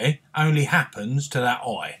eye only happens to that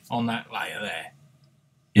eye on that layer there.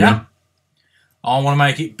 Yeah? I want to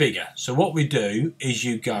make it bigger. So what we do is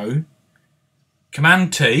you go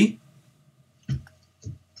Command T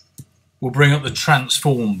will bring up the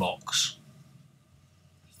transform box.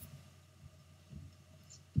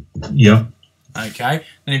 Yeah. Okay.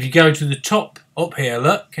 And if you go to the top up here,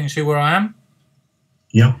 look, can you see where I am?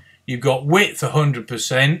 Yeah. You've got width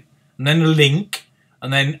 100%, and then a link,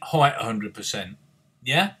 and then height 100%.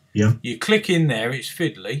 Yeah? Yeah. You click in there, it's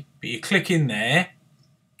fiddly, but you click in there.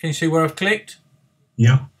 Can you see where I've clicked?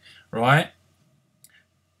 Yeah. Right.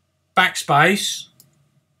 Backspace,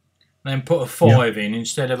 and then put a 5 in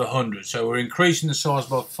instead of 100. So we're increasing the size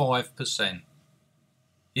by 5%.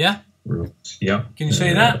 Yeah? Yeah. Can you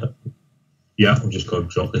see that? Yeah, I've just got to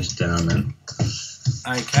drop this down then.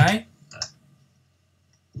 Okay.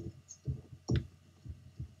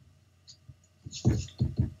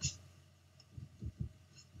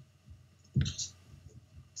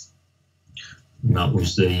 And that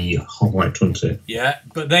was the height, wasn't it? Yeah,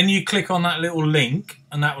 but then you click on that little link,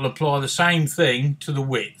 and that will apply the same thing to the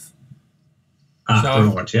width.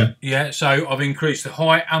 Right, yeah. Yeah, so I've increased the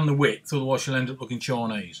height and the width, otherwise you'll end up looking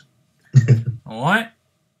Chinese. All right?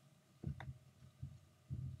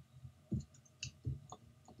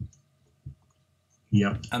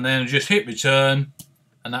 Yeah. And then just hit return,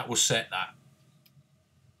 and that will set that.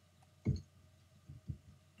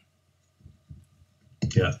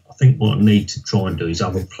 Yeah, I think what I need to try and do is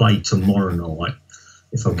have a play tomorrow night,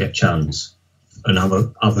 if I get a chance, and have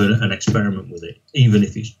an experiment with it, even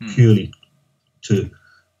if it's purely to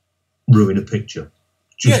ruin a picture.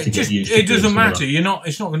 Just to get used to it doesn't matter. Like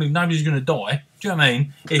It's not going to. Nobody's going to die. Do you know what I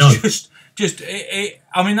mean? It's No.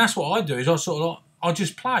 I mean, that's what I do. Is I sort of I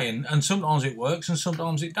just play, and sometimes it works, and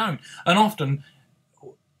sometimes it don't. And often,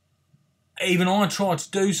 even I try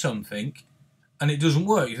to do something, and it doesn't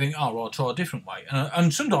work. You think, oh, well, I'll try a different way.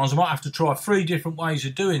 And sometimes I might have to try 3 different ways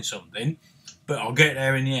of doing something, but I'll get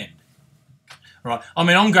there in the end. Right. I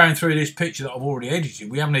mean, I'm going through this picture that I've already edited.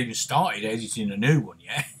 We haven't even started editing a new one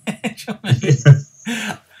yet. Do you know what I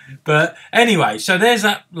mean? But anyway, so there's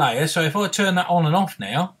that layer. So if I turn that on and off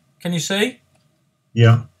now, can you see?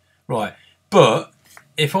 Yeah. Right. But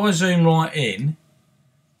if I zoom right in,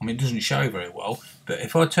 I mean, it doesn't show very well, but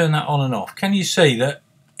if I turn that on and off, can you see that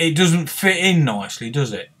it doesn't fit in nicely,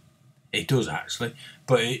 does it? It does actually,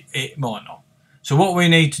 but it might not. So what we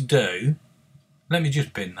need to do, let me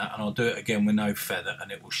just bin that, and I'll do it again with no feather,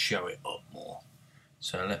 and it will show it up more.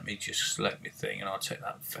 So let me just select my thing, and I'll take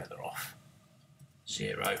that feather off.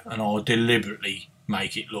 0, and I'll deliberately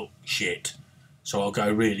make it look shit. So I'll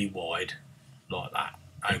go really wide, like that.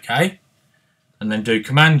 Okay? And then do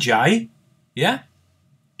Command J, yeah?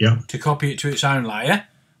 Yeah. To copy it to its own layer.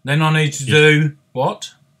 Then I need to do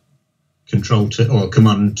what? Control T or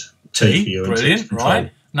Command T. Brilliant, right?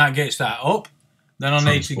 And that gets that up. Then I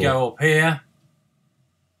need to go up here.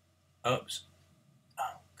 Oops.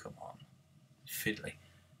 Oh, come on. Fiddly.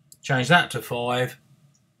 Change that to 5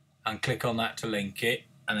 and click on that to link it,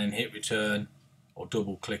 and then hit return or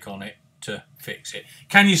double click on it to fix it.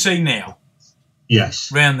 Can you see now?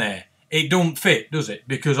 Yes. Round there. It don't fit, does it?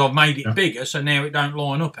 Because I've made it bigger, so now it don't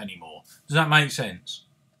line up anymore. Does that make sense?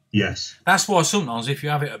 Yes. That's why sometimes if you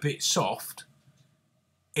have it a bit soft,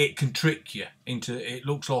 it can trick you into it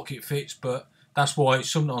looks like it fits, but that's why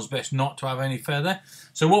it's sometimes best not to have any feather.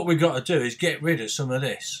 So what we've got to do is get rid of some of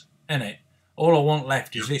this, innit? All I want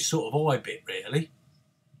left is this sort of eye bit, really.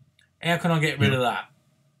 How can I get rid of that?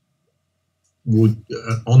 Would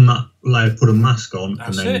on that layer put a mask on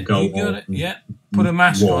That's and then it. go You got on. it. Yeah. put a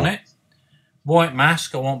mask What? on it. White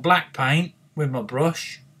mask. I want black paint with my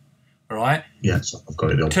brush. Right. Yes, I've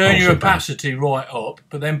got it on. Turn your Also bad. opacity right up,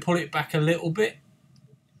 but then pull it back a little bit,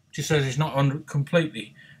 just so it's not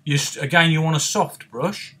completely. Again, you want a soft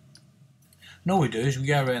brush. And all we do is we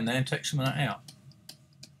go around there and take some of that out.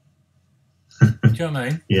 Do you know what I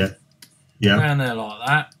mean? Yeah. Yeah. Around there like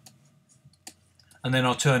that. And then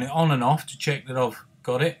I'll turn it on and off to check that I've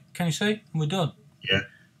got it. Can you see? And we're done. Yeah.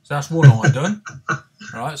 So that's one eye done.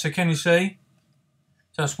 Right, so can you see?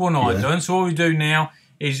 So that's one eye done. So all we do now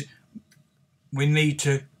is we need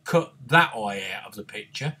to cut that eye out of the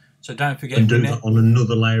picture. So don't forget. And do that on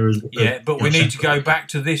another layer as well. Yeah, but we need to go back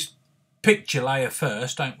to this picture layer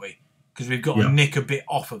first, don't we? Because we've got to nick a bit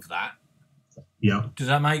off of that. Yeah. Does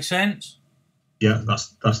that make sense? Yeah,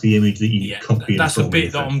 that's the image that you copy. That's the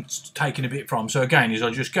bit that I'm taking a bit from. So again, is I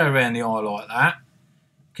just go around the eye like that.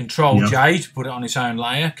 Control J to put it on its own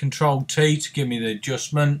layer. Control T to give me the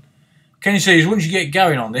adjustment. Can you see, is once you get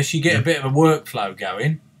going on this, you get a bit of a workflow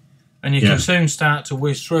going. And you can soon start to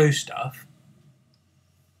whiz through stuff.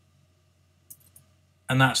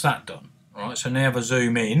 And that's that done. Right, so now if I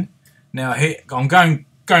zoom in, now I'm going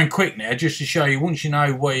quick now just to show you, once you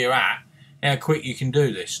know where you're at, how quick you can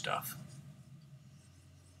do this stuff.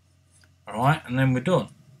 Alright, and then we're done.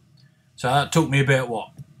 So that took me about,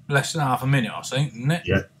 what, less than half a minute, I think, didn't it?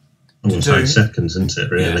 Yeah. Almost 8 seconds, isn't it,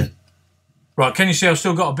 really? Yeah. Right, can you see I've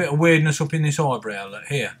still got a bit of weirdness up in this eyebrow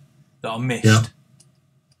here that I missed? Yeah.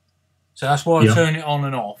 So that's why I turn it on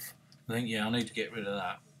and off. I think, I need to get rid of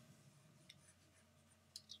that.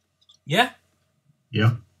 Yeah?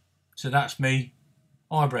 Yeah. So that's me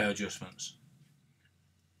eyebrow adjustments.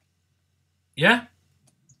 Yeah?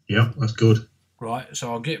 Yeah, that's good. Right,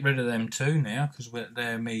 so I'll get rid of them too now because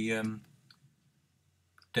they're me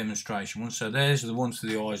demonstration ones. So there's the ones for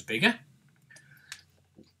the eyes bigger.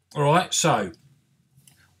 Alright, so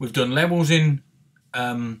we've done levels in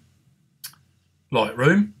Lightroom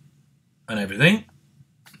and everything.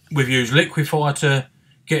 We've used Liquify to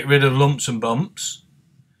get rid of lumps and bumps.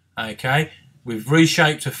 Okay, we've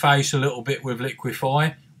reshaped the face a little bit with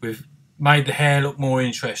Liquify. We've made the hair look more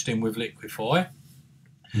interesting with Liquify.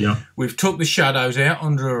 Yeah. We've took the shadows out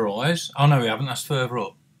under her eyes. Oh no, we haven't. That's further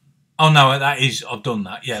up. Oh no, that is. I've done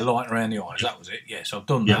that. Yeah, lighten around the eyes. That was it. Yes, I've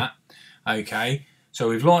done that. Okay. So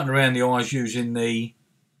we've lightened around the eyes using the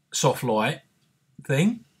soft light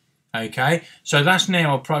thing. Okay. So that's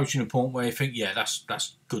now approaching a point where you think, yeah,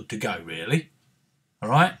 that's good to go, really. All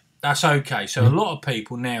right. That's okay. So a lot of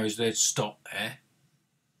people now is they'd stop there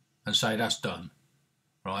and say that's done,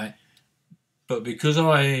 right? But because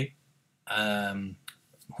I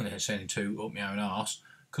sending to up my own arse,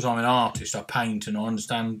 because I'm an artist, I paint and I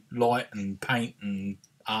understand light and paint and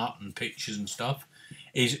art and pictures and stuff,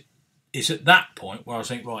 is at that point where I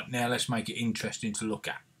think, right, now let's make it interesting to look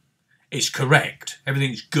at. It's correct,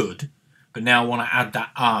 everything's good, but now I want to add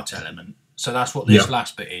that art element. So that's what this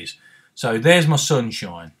last bit is. So there's my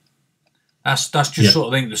sunshine. That's just sort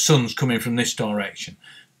of think the sun's coming from this direction.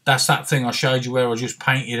 That's that thing I showed you where I just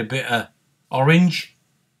painted a bit of orange.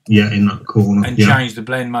 Yeah, in that corner. And changed the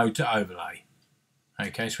blend mode to overlay.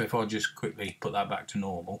 Okay, so if I just quickly put that back to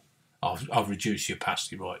normal, I've reduced the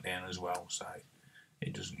opacity right down as well, so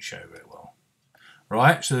it doesn't show very well.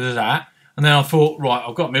 Right, so there's that. And then I thought, right,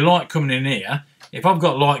 I've got my light coming in here. If I've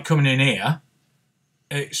got light coming in here,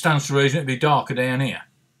 it stands to reason it'd be darker down here.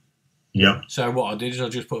 Yeah. So what I did is I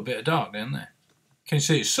just put a bit of dark down there. Can you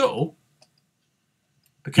see it's subtle?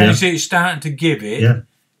 But can you see it's starting to give it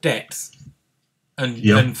depth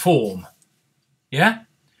and form? Yeah?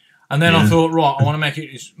 And then I thought, right, I want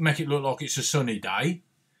to make it look like it's a sunny day.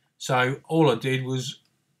 So all I did was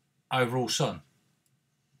overall sun.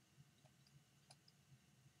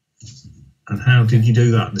 And how did you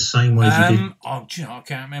do that? The same way as you did? I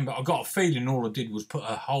can't remember. I got a feeling all I did was put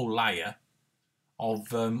a whole layer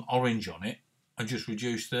of orange on it and just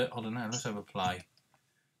reduce the, I don't know, let's have a play.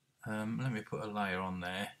 Let me put a layer on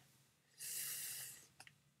there.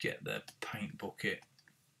 Get the paint bucket.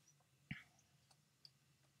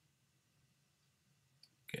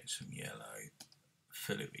 Get some yellow.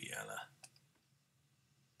 Fill it with yellow.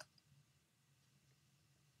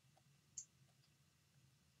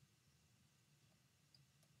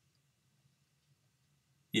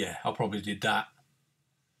 Yeah, I probably did that.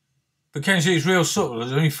 But can you see it's real subtle?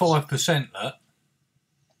 There's only 5% that.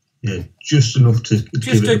 Yeah, just enough to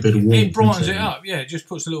give it a bit of warmth. It brightens it up, yeah, it just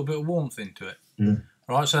puts a little bit of warmth into it. Yeah.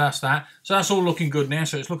 Right, so that's that. So that's all looking good now.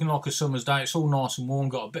 So it's looking like a summer's day. It's all nice and warm.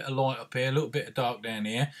 Got a bit of light up here, a little bit of dark down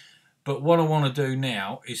here. But what I want to do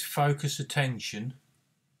now is focus attention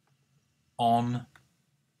on...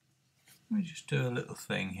 Let me just do a little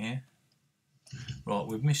thing here. Right,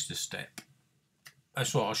 we've missed a step.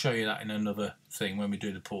 That's right, I'll show you that in another thing when we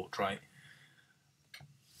do the portrait.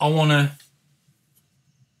 I want to...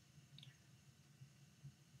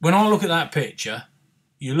 When I look at that picture,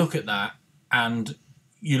 you look at that and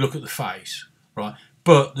you look at the face, right?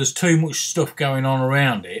 But there's too much stuff going on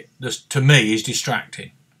around it that, to me, is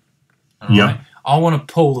distracting. All Yeah. right? I want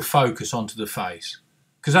to pull the focus onto the face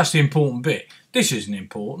because that's the important bit. This isn't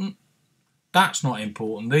important. That's not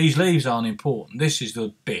important. These leaves aren't important. This is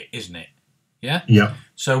the bit, isn't it? Yeah? Yeah.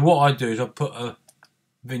 So what I do is I put a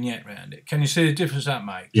vignette around it. Can you see the difference that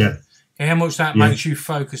makes? Yeah. Okay, how much that Yeah. makes you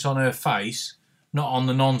focus on her face, not on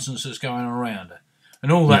the nonsense that's going on around her.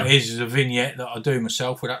 And all that Yeah. is a vignette that I do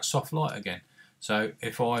myself with that soft light again. So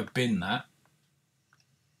if I bin that,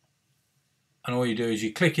 and all you do is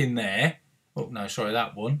you click in there, oh no, sorry,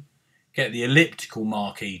 that one, get the elliptical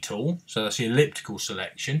marquee tool, so that's the elliptical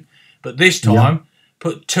selection, but this time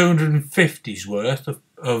put 250's worth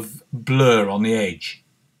of blur on the edge.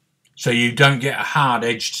 So you don't get a hard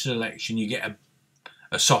edged selection, you get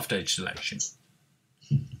a soft edge selection.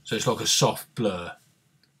 So it's like a soft blur,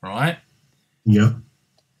 right? Yeah.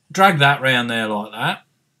 Drag that round there like that.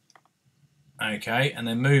 Okay, and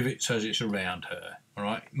then move it so it's around her. All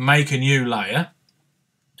right, make a new layer.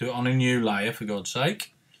 Do it on a new layer, for God's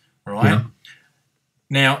sake. All right. Yeah.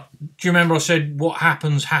 Now, do you remember I said what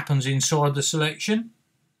happens inside the selection?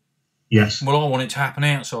 Yes. Well, I want it to happen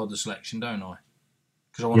outside the selection, don't I?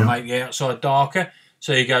 Because I want to make the outside darker.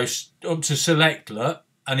 So you go up to selectlet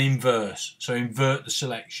and inverse. So invert the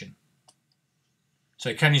selection.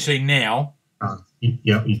 So can you see now?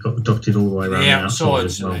 Yeah, you've got dotted all the way around The outside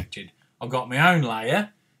as well. selected. I've got my own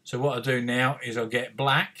layer. So what I do now is I get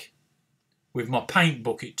black with my paint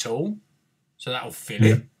bucket tool. So that'll fill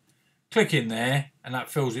it. Click in there and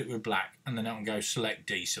that fills it with black. And then I can go select,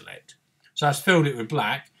 deselect. So that's filled it with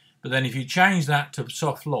black. But then if you change that to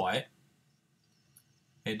soft light,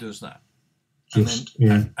 it does that.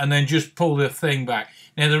 And then just pull the thing back.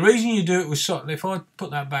 Now the reason you do it with soft, if I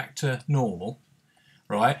put that back to normal,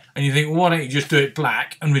 right, and you think, well, why don't you just do it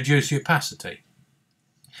black and reduce the opacity?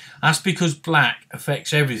 That's because black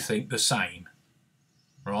affects everything the same,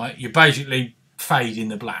 right? You're basically fading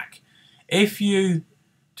the black. If you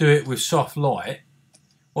do it with soft light,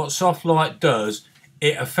 what soft light does,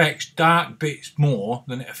 it affects dark bits more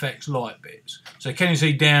than it affects light bits. So can you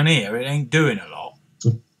see down here, it ain't doing a lot.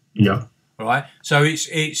 Yeah. Right? So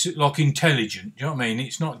it's like intelligent, do you know what I mean?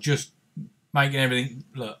 It's not just making everything,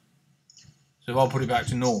 look. So if I put it back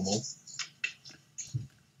to normal,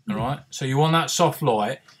 all right? So you want that soft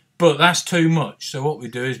light, but that's too much. So what we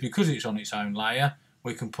do is, because it's on its own layer,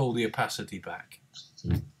 we can pull the opacity back.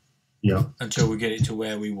 Yeah. Until we get it to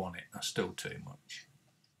where we want it. That's still too much.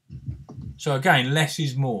 So again, less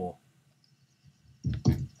is more.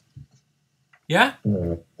 Yeah?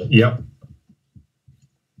 Yeah.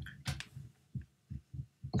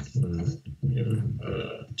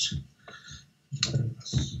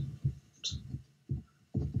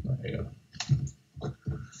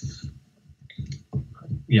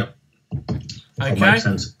 Yeah. Okay.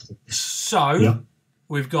 So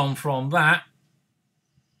we've gone from that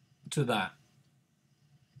to that.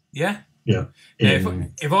 Yeah? Yeah. Now,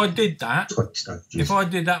 if I did that, if I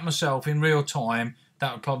did that myself in real time,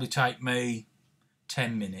 that would probably take me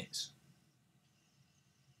 10 minutes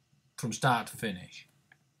from start to finish.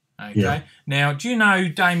 Okay. Yeah. Now, do you know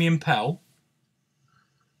Damien Pell?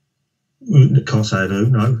 Can't say I do,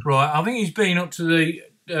 no. Right. I think he's been up to the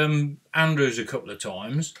Andrews a couple of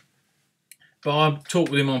times, but I've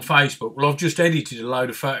talked with him on Facebook. Well, I've just edited a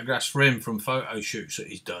load of photographs for him from photo shoots that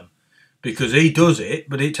he's done, because he does it,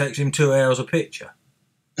 but it takes him 2 hours a picture.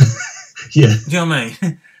 Yeah. Do you know what I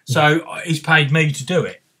mean? So he's paid me to do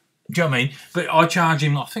it. Do you know what I mean? But I charge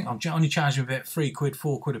him, I think I'm only charging him about £3,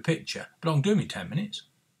 £4 a picture, but I can do me 10 minutes.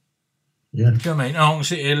 Yeah. Do you know what I mean? I can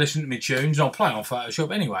sit here, listen to my tunes, I'll play on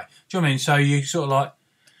Photoshop anyway. Do you know what I mean? So you sort of like,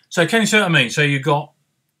 so can you see what I mean? So you got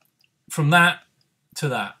from that to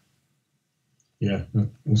that. Yeah,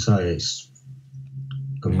 I'll say it's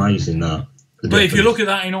amazing that. But if you look at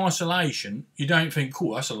that in isolation, you don't think,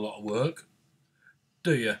 cool, that's a lot of work,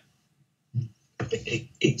 do you?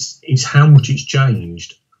 It's how much it's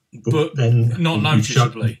changed, but then not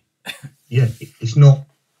noticeably. Yeah, it's not.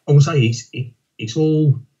 I would say it's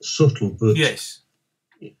all subtle, but yes,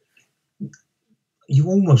 you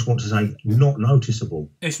almost want to say not noticeable.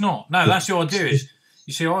 It's not. No, that's the idea. Is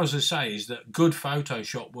you see, I was to say is that good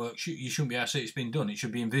Photoshop work, you shouldn't be able to see it's been done. It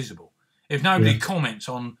should be invisible. If nobody comments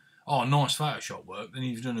on, oh, nice Photoshop work, then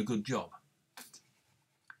you've done a good job.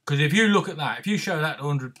 Because if you look at that, if you show that to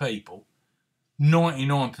 100 people,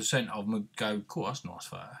 99% of them would go, cool, that's a nice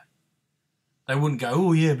photo. They wouldn't go,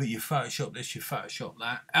 oh yeah, but you Photoshop this, you Photoshop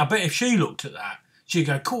that. I bet if she looked at that, she'd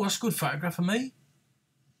go, cool, that's a good photograph of me.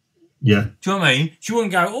 Yeah. Do you know what I mean? She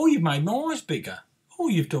wouldn't go, oh, you've made my eyes bigger. Oh,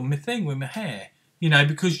 you've done my thing with my hair. You know,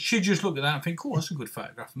 because she'd just look at that and think, cool, that's a good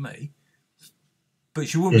photograph of me. But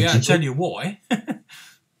she wouldn't be able to tell you why.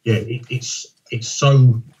 Yeah, it's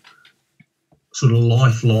so sort of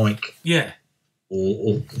lifelike. Yeah.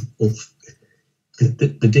 Or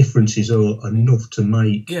the differences are enough to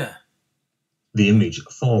make the image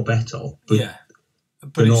far better. But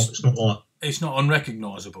but it's not like it's not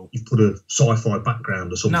unrecognisable. You put a sci-fi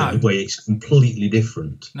background or something where it's completely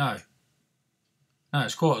different. No,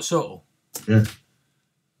 it's quite subtle. Yeah.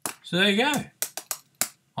 So there you go.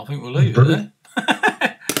 I think we'll leave it there.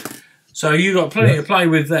 So you got plenty to play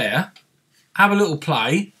with there. Have a little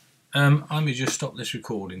play. Let me just stop this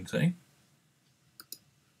recording thing.